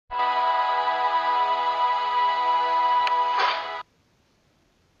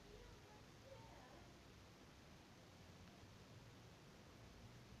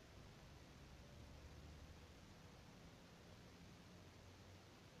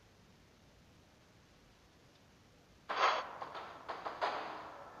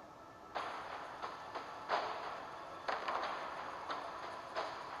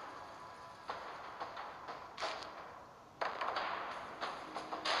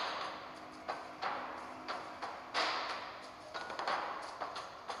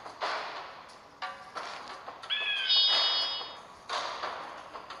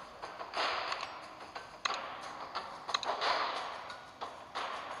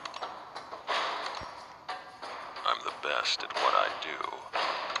best at what I do.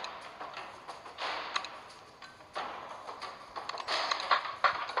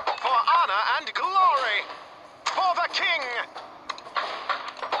 For honor and glory! For the king!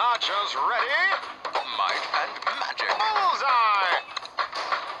 Archers ready! Might and magic. Bullseye!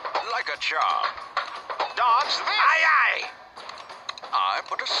 Like a charm. Dodge this! Aye, aye! I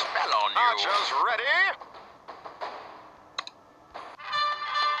put a spell on you. Archers ready!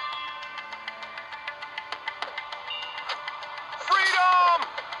 Freedom!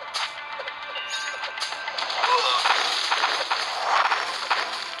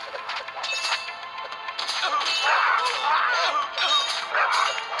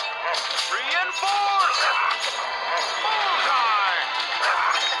 Reinforce! Bullseye!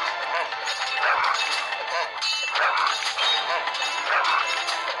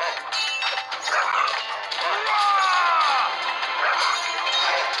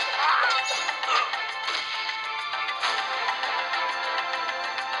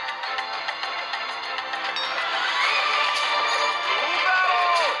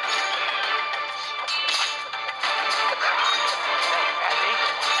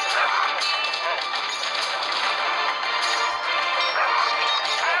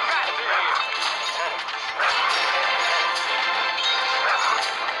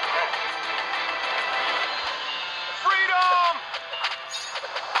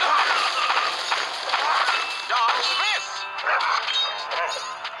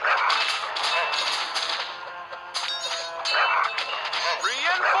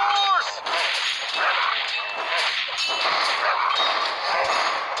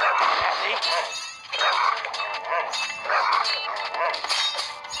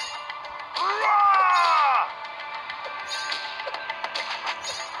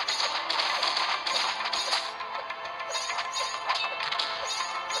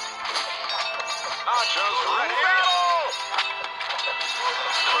 Archers ready!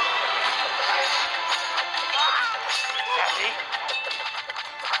 Ready?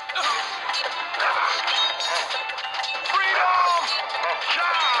 Freedom!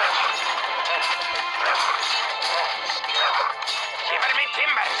 Charge! Shiver me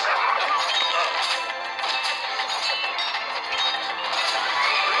timbers!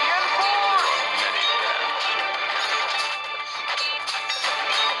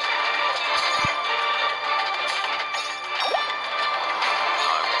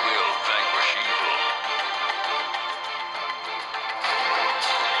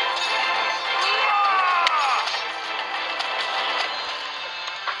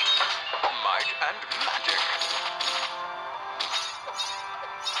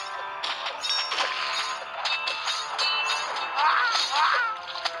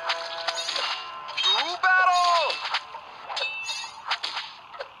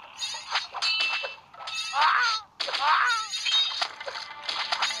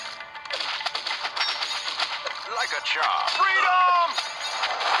 Like a charm. Freedom!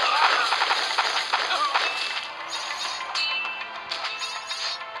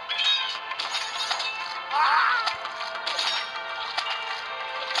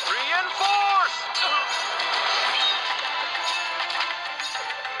 Reinforce!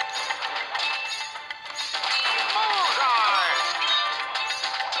 Bullseye!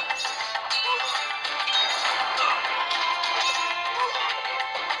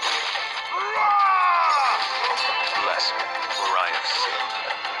 Bless me, for I have sinned.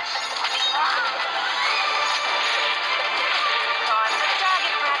 Time for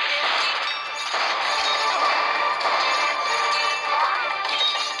target practice.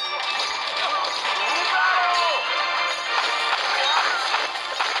 There are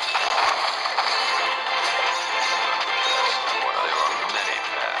many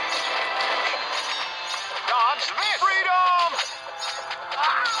paths. Dodge this! Freedom!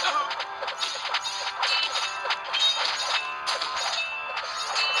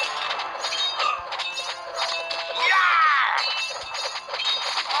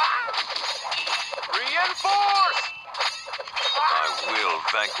 Reinforce! I will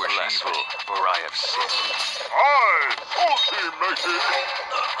vanquish evil, for I have sinned. Aye, ultimately!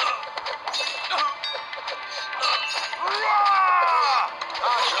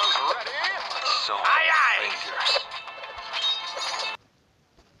 Archers ready? So Aye, dangerous.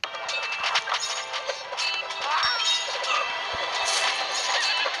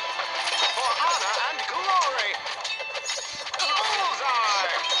 For honor and glory!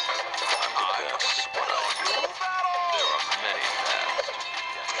 Bullseye! I have swallowed you. There are many paths.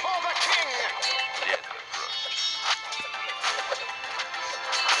 For the king! Dead approach.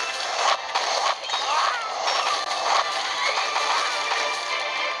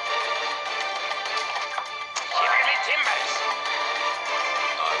 Shiver combats!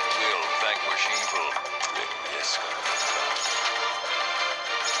 I will vanquish evil. Bring this.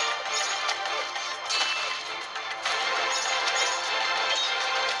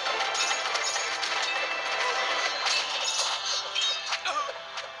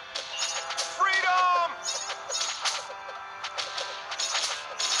 Freedom!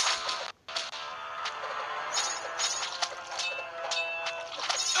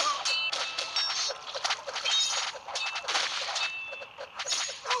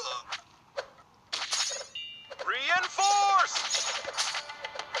 Reinforce!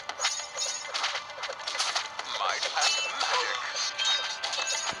 Might and magic.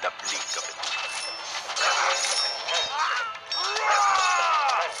 The bleak of it.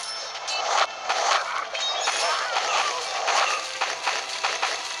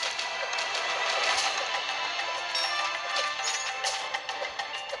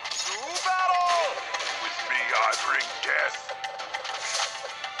 To battle! With me I bring death.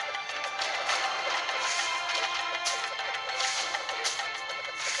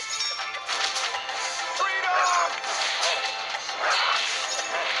 Freedom!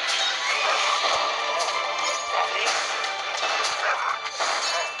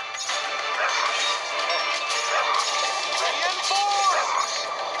 Reinforce!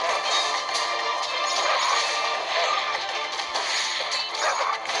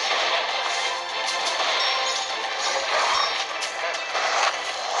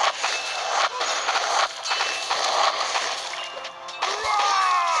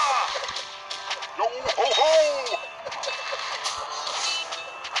 Yo ho ho!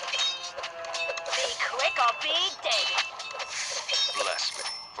 Be quick or be dead. Bless me,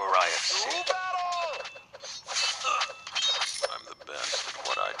 for I have To sinned. battle! I'm the best at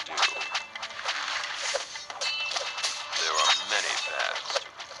what I do. There are many paths to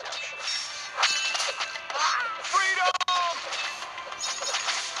redemption. Freedom!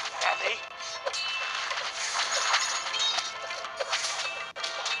 Heavy?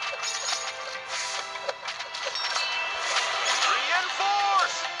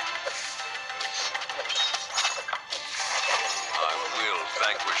 Reinforce! I will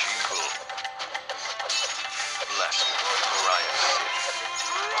vanquish evil. Bless me, for I have sinned.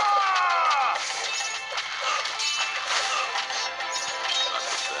 I'm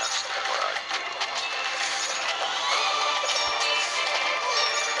the best at what I do.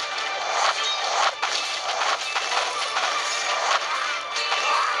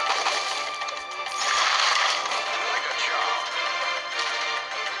 Like a charm.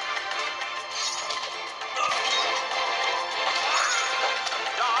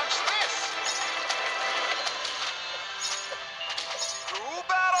 Dodge this! To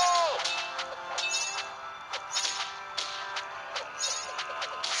battle!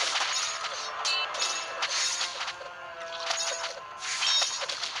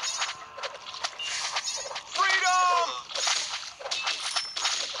 Freedom!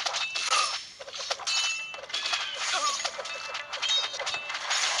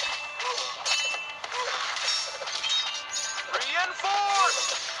 Reinforce!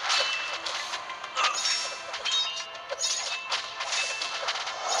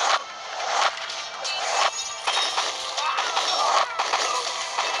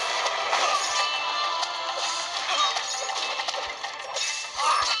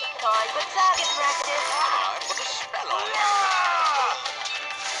 Time for target practice. I put a spell on you.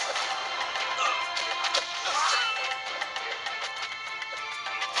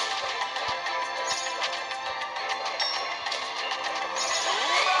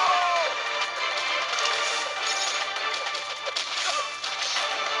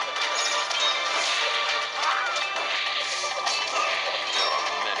 There are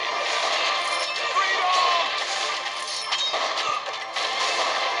many.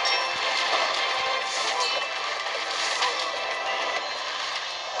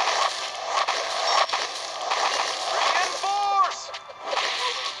 Reinforce!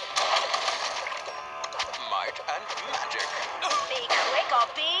 Might and magic. Be quick or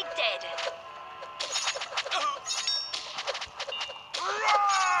be dead.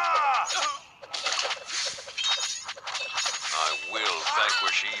 I will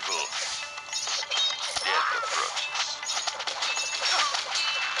vanquish evil. Death approaches.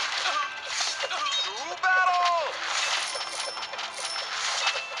 To battle!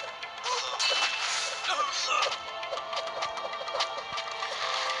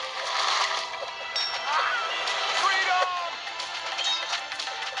 Freedom!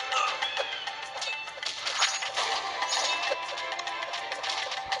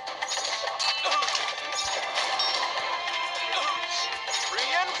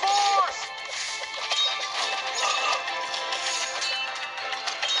 Reinforce!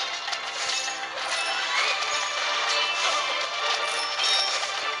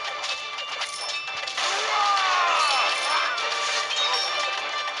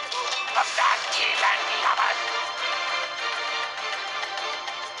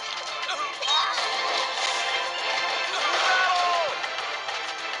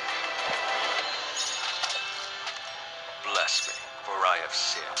 Bless me, for I have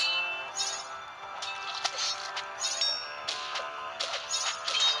sinned.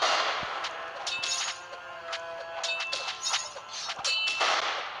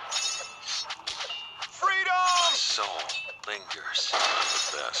 My soul lingers. I'm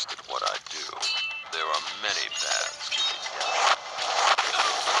the best at what I do. There are many paths to redemption.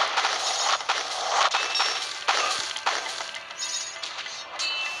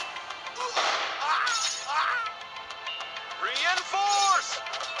 Reinforce!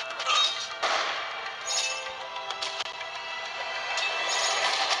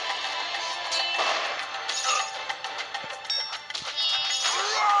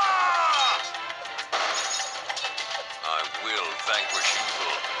 I will vanquish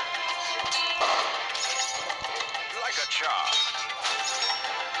evil. Like a charm.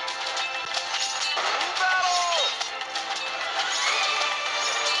 Battle!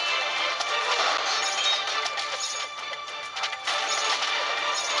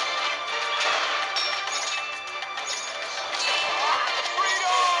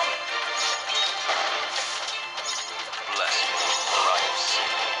 Freedom! Bless me, for I have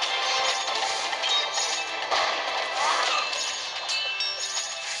sinned.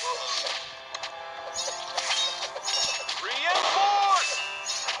 Reinforce!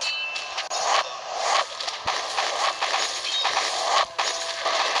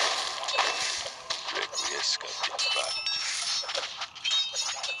 Requiescat in pace.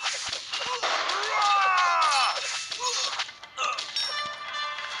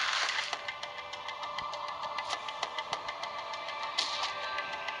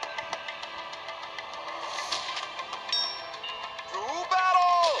 To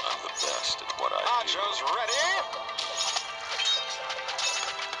battle! I'm the best at what I do. Nachos ready?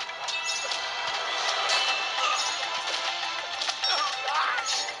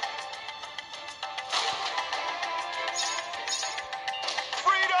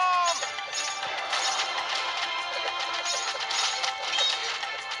 Freedom!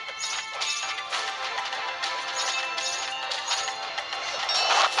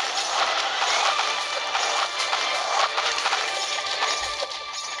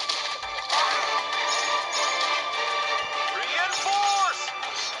 Reinforce!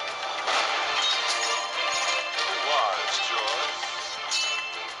 Wise choice.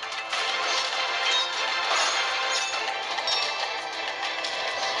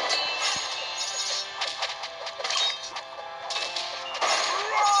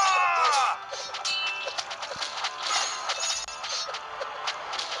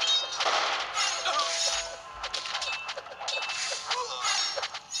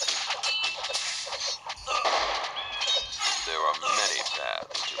 There are many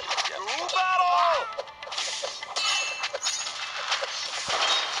paths to To redemption. battle!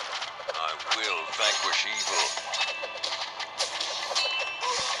 I will vanquish evil.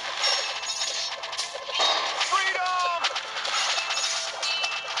 Freedom!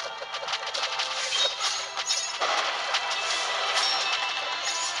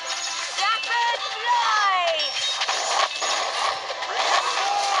 Rapid fly!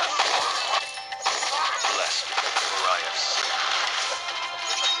 Reinforce! Bless me, for I have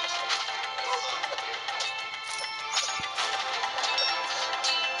sinned.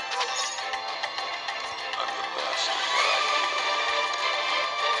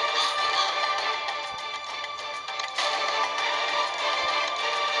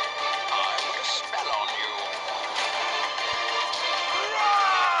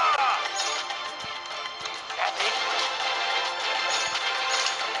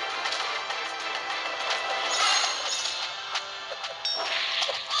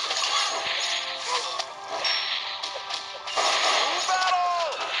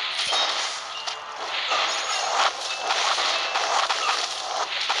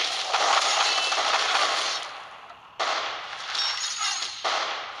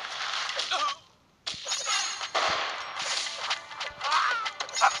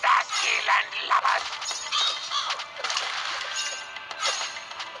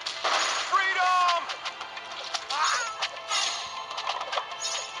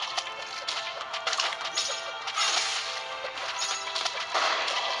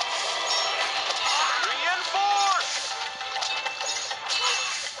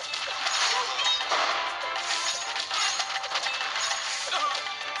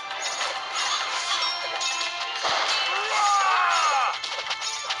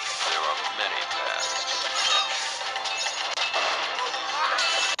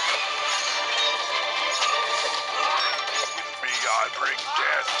 I bring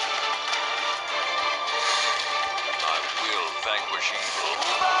death. I will vanquish evil.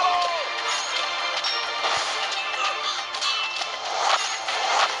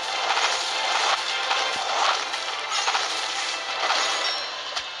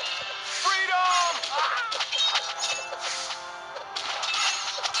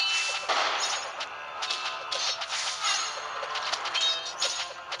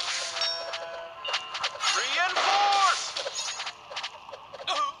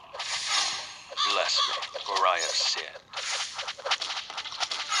 Bless me, for I have sinned.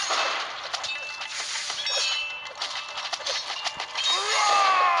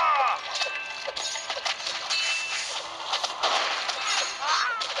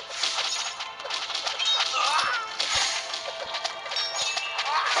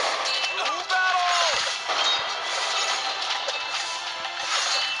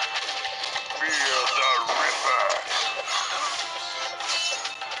 Feel the river.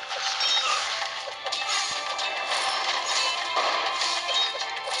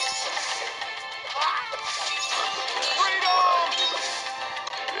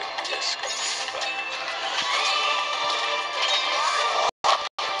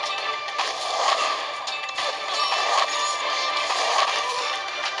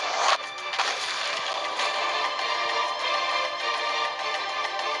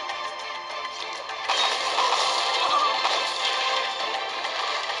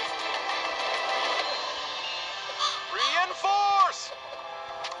 Reinforce!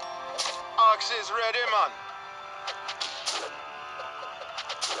 Ox is ready, man.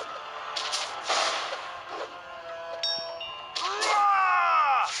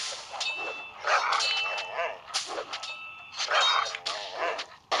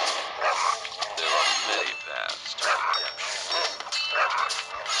 There are many paths to redemption.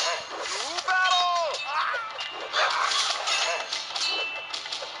 To battle!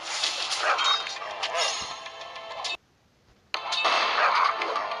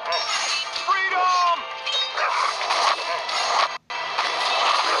 Freedom!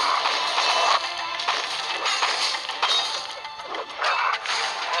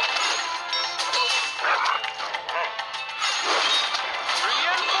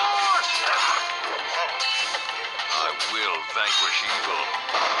 Reinforce! I will vanquish evil.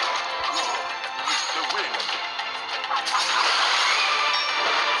 With the wind.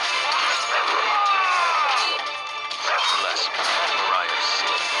 Bless me, for I have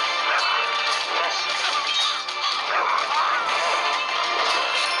sinned.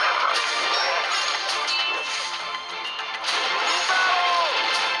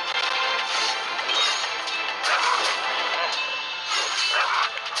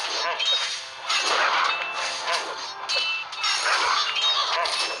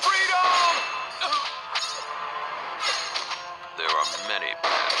 Freedom! There are many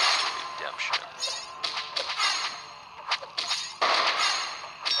paths to redemption.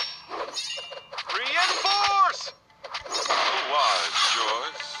 Reinforce! A wise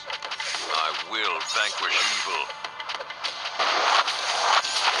choice. I will vanquish evil.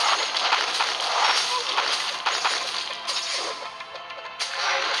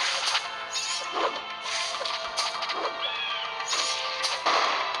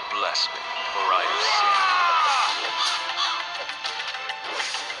 Bless me, for I have sinned.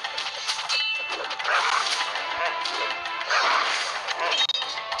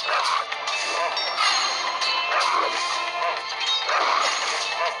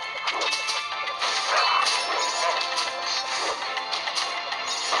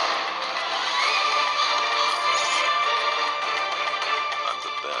 I'm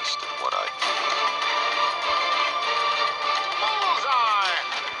the best at what I do. Bullseye!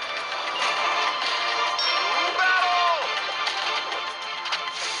 To battle!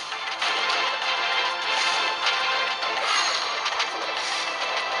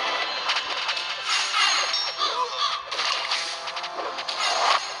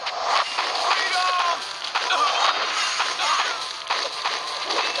 Freedom!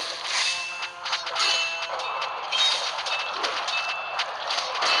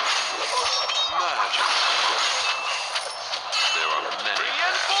 Magic. There are many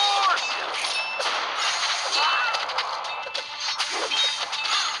Reinforce!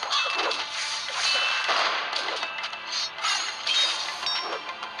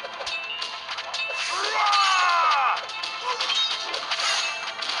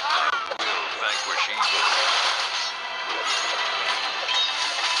 will vanquish evil.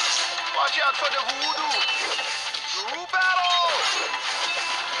 Watch out for the voodoo! To battle!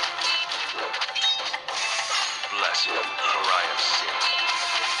 Bless him, for I have sinned.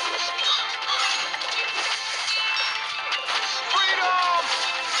 Freedom!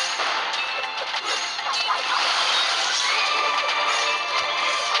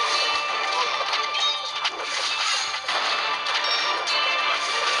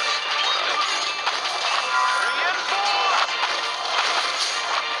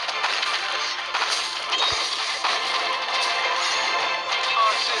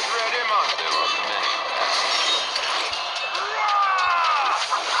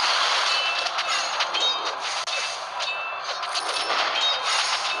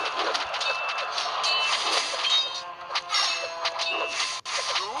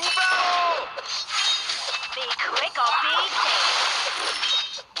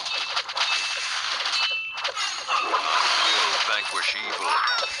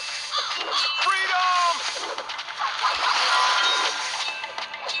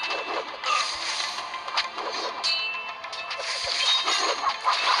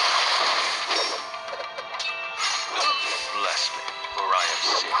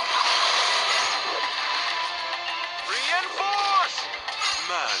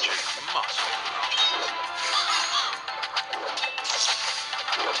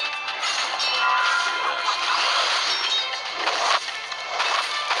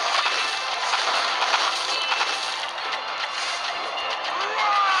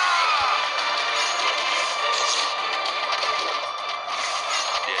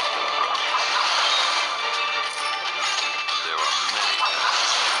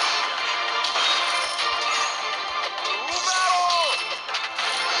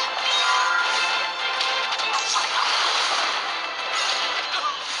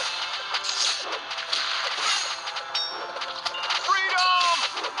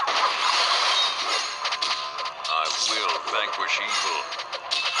 vanquish evil.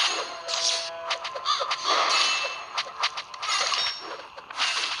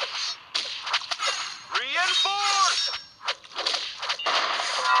 Reinforce!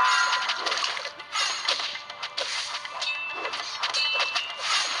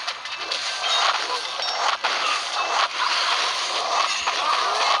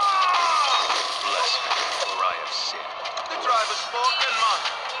 Bless me, for I have sinned. The driver's spoken, man.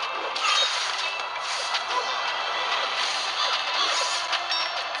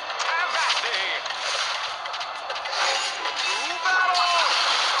 Have at thee! To battle!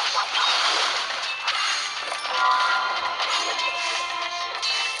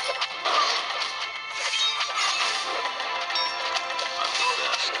 I'm the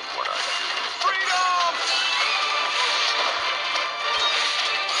best at what I do. Freedom!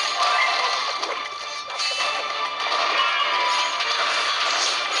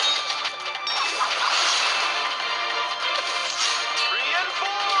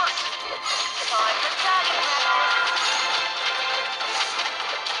 Reinforce! Time for target practice.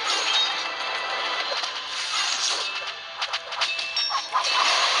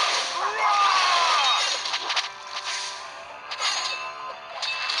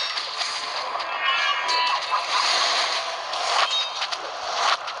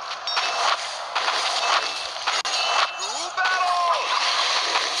 To battle!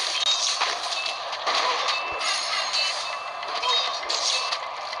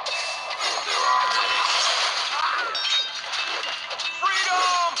 There are many.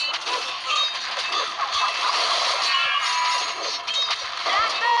 Freedom!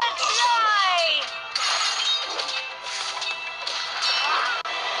 Blackbird fly!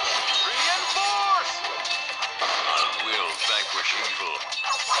 Reinforce! I will vanquish evil.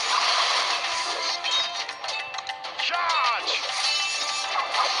 Charge!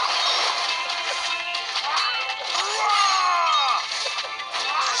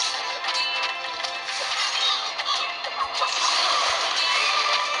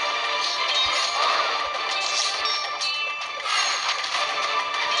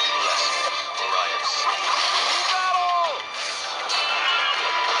 Bless me, for I have sinned. To battle!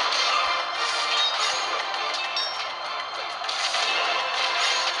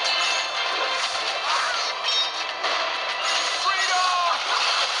 Freedom!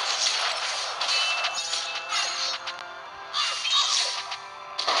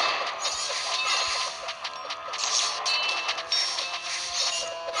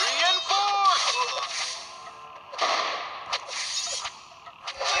 Reinforce!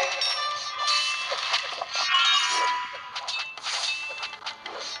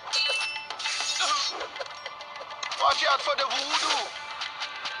 Watch out for the voodoo!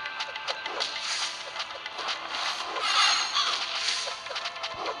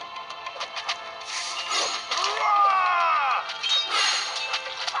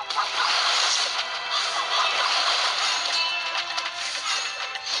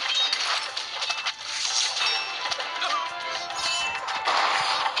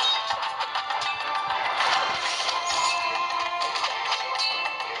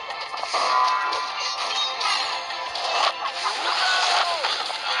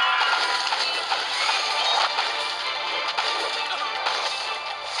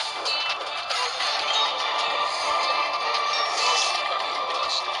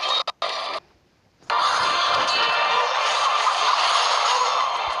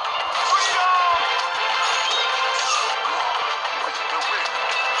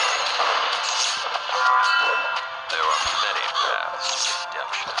 There are many paths to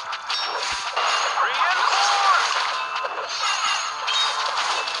redemption. Reinforce!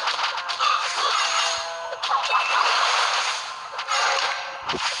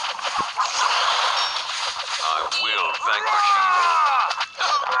 I will vanquish evil.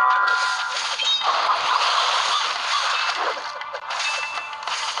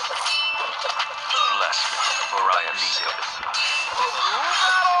 Bless me, for I have sinned. To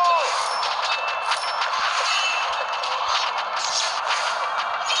battle!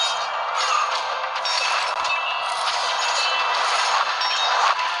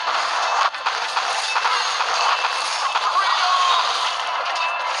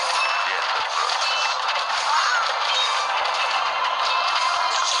 Death approaches.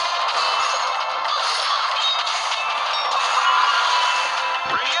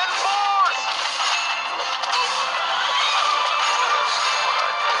 Reinforce!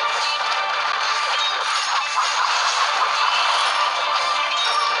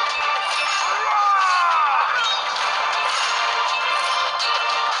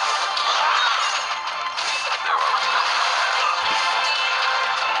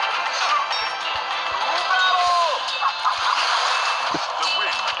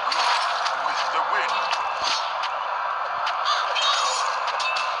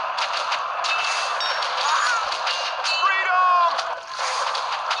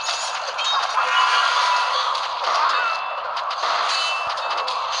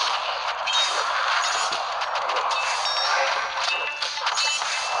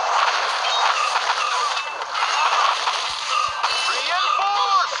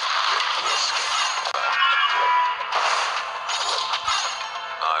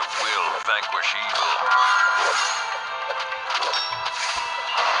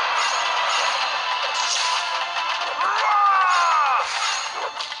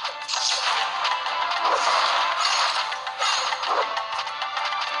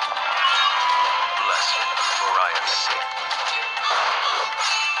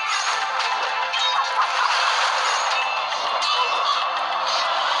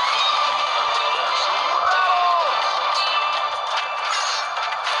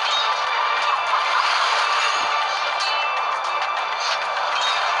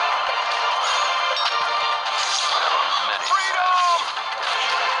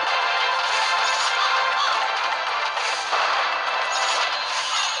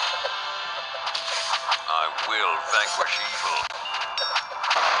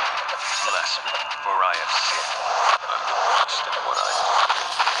 blasphemy, for I have sinned. I'm the best at what I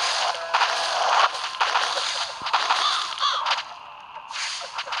do.